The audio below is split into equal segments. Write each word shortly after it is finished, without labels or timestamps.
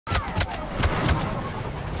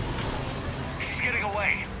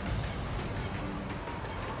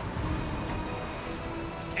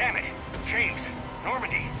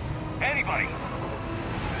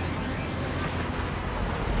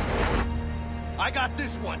I got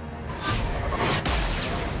this one.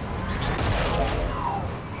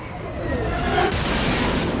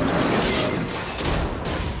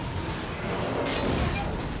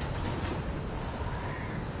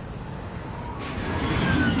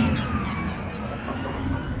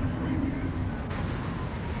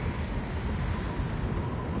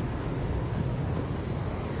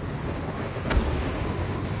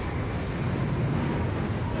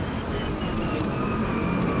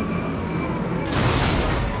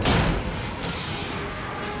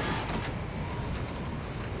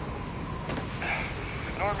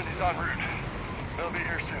 Normandy's en route. They'll be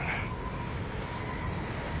here soon.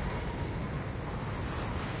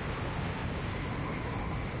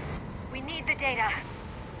 We need the data.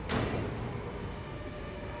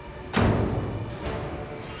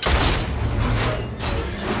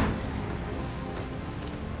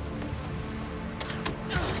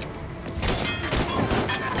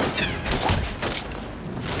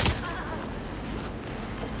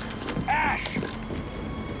 Ash!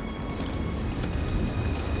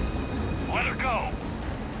 Let her go!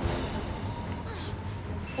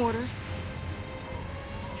 Orders?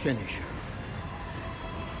 Finish her.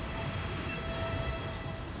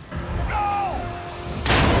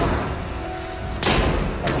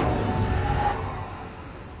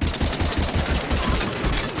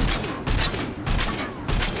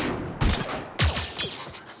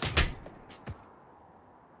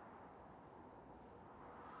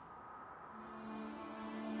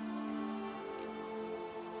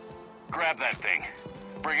 Grab that thing.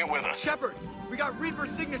 Bring it with us. Shepard, we got Reaper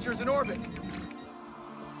signatures in orbit.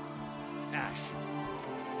 Ash.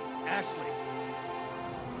 Ashley.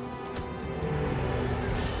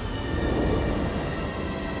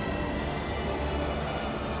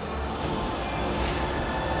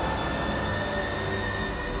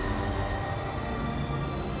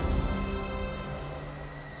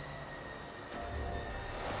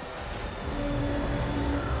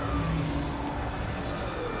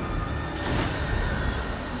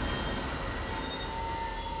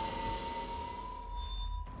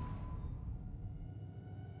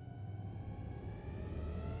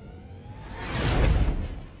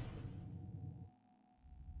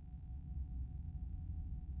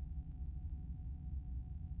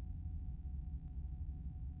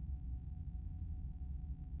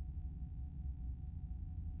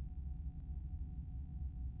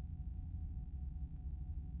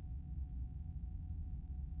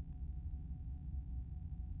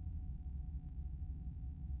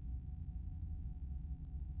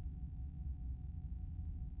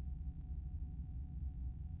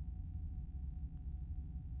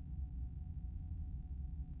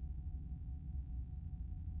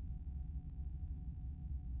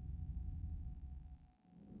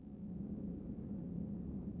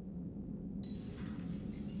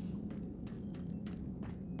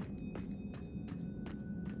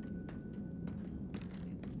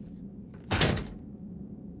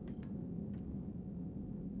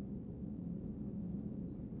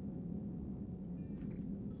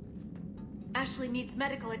 Ashley needs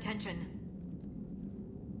medical attention.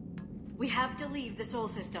 We have to leave the Sol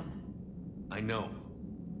system. I know.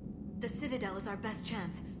 The Citadel is our best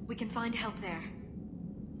chance. We can find help there.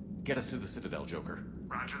 Get us to the Citadel, Joker.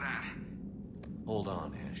 Roger that. Hold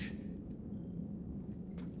on, Ash.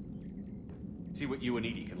 See what you and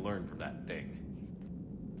Edie can learn from that thing.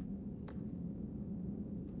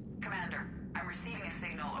 Commander, I'm receiving a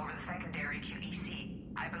signal over the secondary QEC.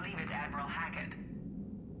 I believe it's Admiral Hackett.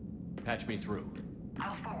 Patch me through.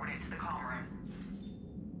 I'll forward it to the comm room.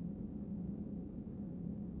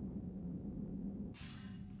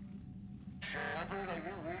 Shepard, are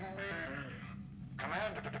you reading me?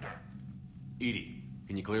 Commander. Edie,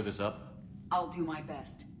 can you clear this up? I'll do my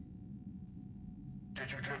best.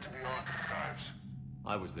 Did you get to the archives?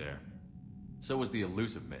 I was there. So was the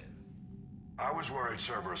elusive man. I was worried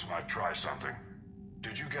Cerberus might try something.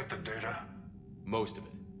 Did you get the data? Most of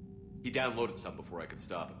it. He downloaded some before I could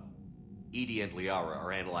stop him. Edie and Liara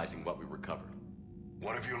are analyzing what we recovered.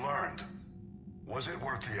 What have you learned? Was it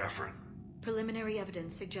worth the effort? Preliminary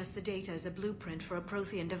evidence suggests the data is a blueprint for a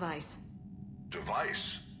Prothean device.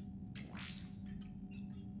 Device?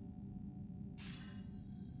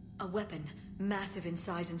 A weapon, massive in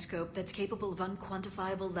size and scope, that's capable of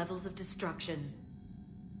unquantifiable levels of destruction.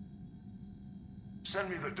 Send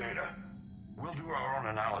me the data. We'll do our own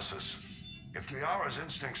analysis. If Liara's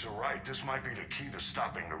instincts are right, this might be the key to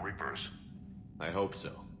stopping the Reapers. I hope so.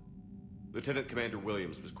 Lieutenant Commander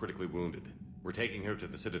Williams was critically wounded. We're taking her to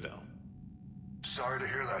the Citadel. Sorry to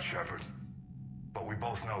hear that, Shepard. But we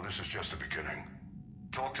both know this is just the beginning.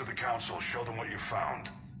 Talk to the Council, show them what you found.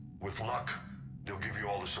 With luck, They'll give you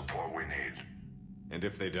all the support we need. And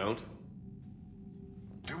if they don't?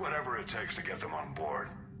 Do whatever it takes to get them on board.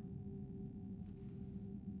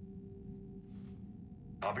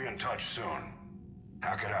 I'll be in touch soon.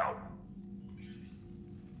 Hack it out.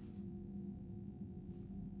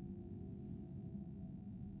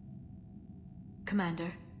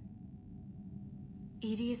 Commander.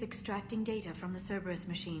 EDI is extracting data from the Cerberus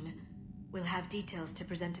machine. We'll have details to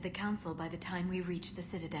present to the Council by the time we reach the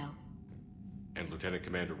Citadel. And Lieutenant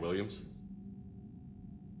Commander Williams?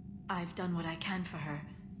 I've done what I can for her.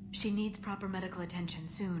 She needs proper medical attention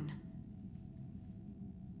soon.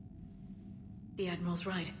 The Admiral's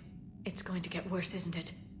right. It's going to get worse, isn't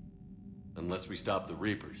it? Unless we stop the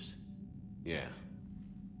Reapers. Yeah.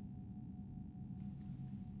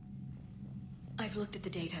 I've looked at the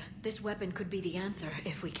data. This weapon could be the answer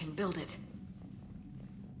if we can build it.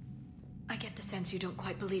 I get the sense you don't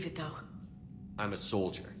quite believe it, though. I'm a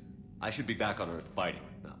soldier. I should be back on Earth fighting,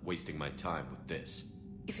 not wasting my time with this.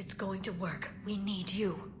 If it's going to work, we need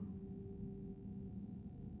you.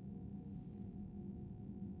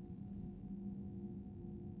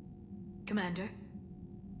 Commander?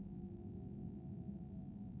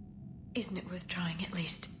 Isn't it worth trying at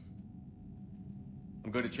least?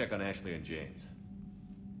 I'm going to check on Ashley and James.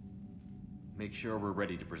 Make sure we're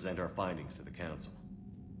ready to present our findings to the Council.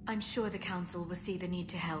 I'm sure the Council will see the need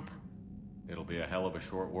to help. It'll be a hell of a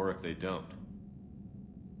short war if they don't.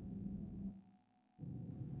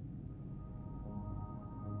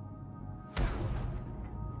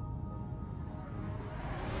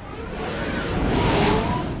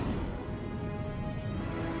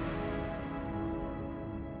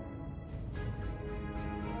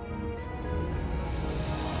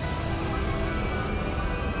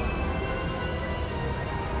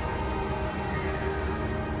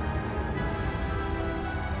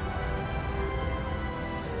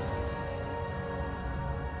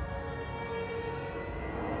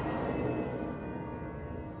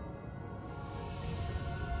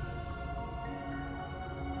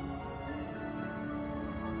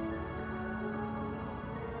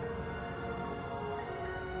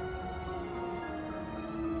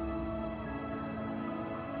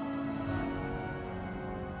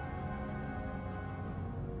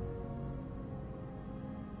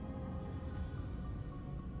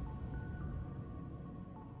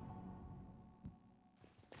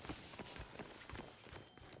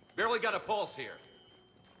 Barely got a pulse here.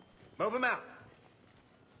 Move him out.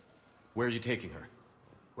 Where are you taking her?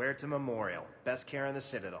 Where to Memorial. Best care in the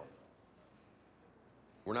Citadel.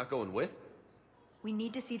 We're not going with? We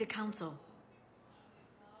need to see the Council.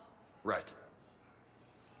 Right.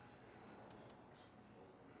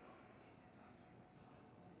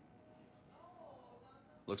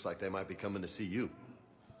 Looks like they might be coming to see you.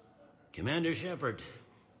 Commander Shepard,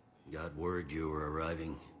 got word you were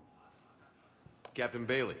arriving. Captain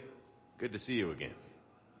Bailey, good to see you again.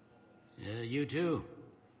 You too.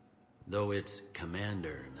 Though it's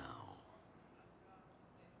Commander now.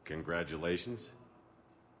 Congratulations.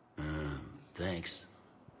 Thanks.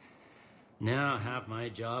 Now half my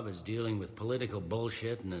job is dealing with political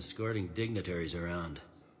bullshit and escorting dignitaries around.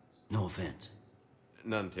 No offense.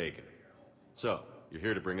 None taken. So, you're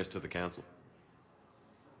here to bring us to the Council?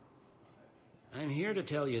 I'm here to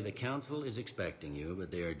tell you the Council is expecting you, but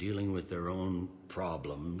they are dealing with their own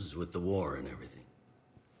problems with the war and everything.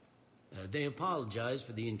 They apologize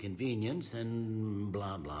for the inconvenience and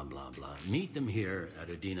blah, blah, blah, blah. Meet them here at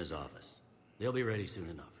Udina's office. They'll be ready soon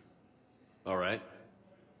enough. All right.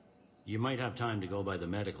 You might have time to go by the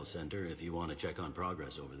medical center if you want to check on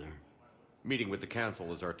progress over there. Meeting with the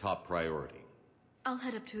Council is our top priority. I'll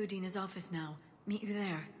head up to Udina's office now. Meet you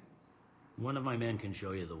there. One of my men can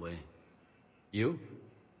show you the way. You?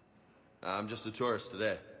 I'm just a tourist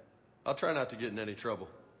today. I'll try not to get in any trouble.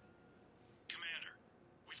 Commander,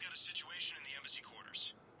 we've got a situation in the embassy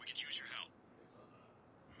quarters. We could use your help.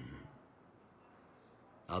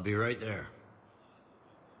 I'll be right there.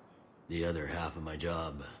 The other half of my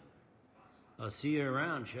job. I'll see you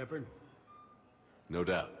around, Shepard. No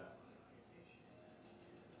doubt.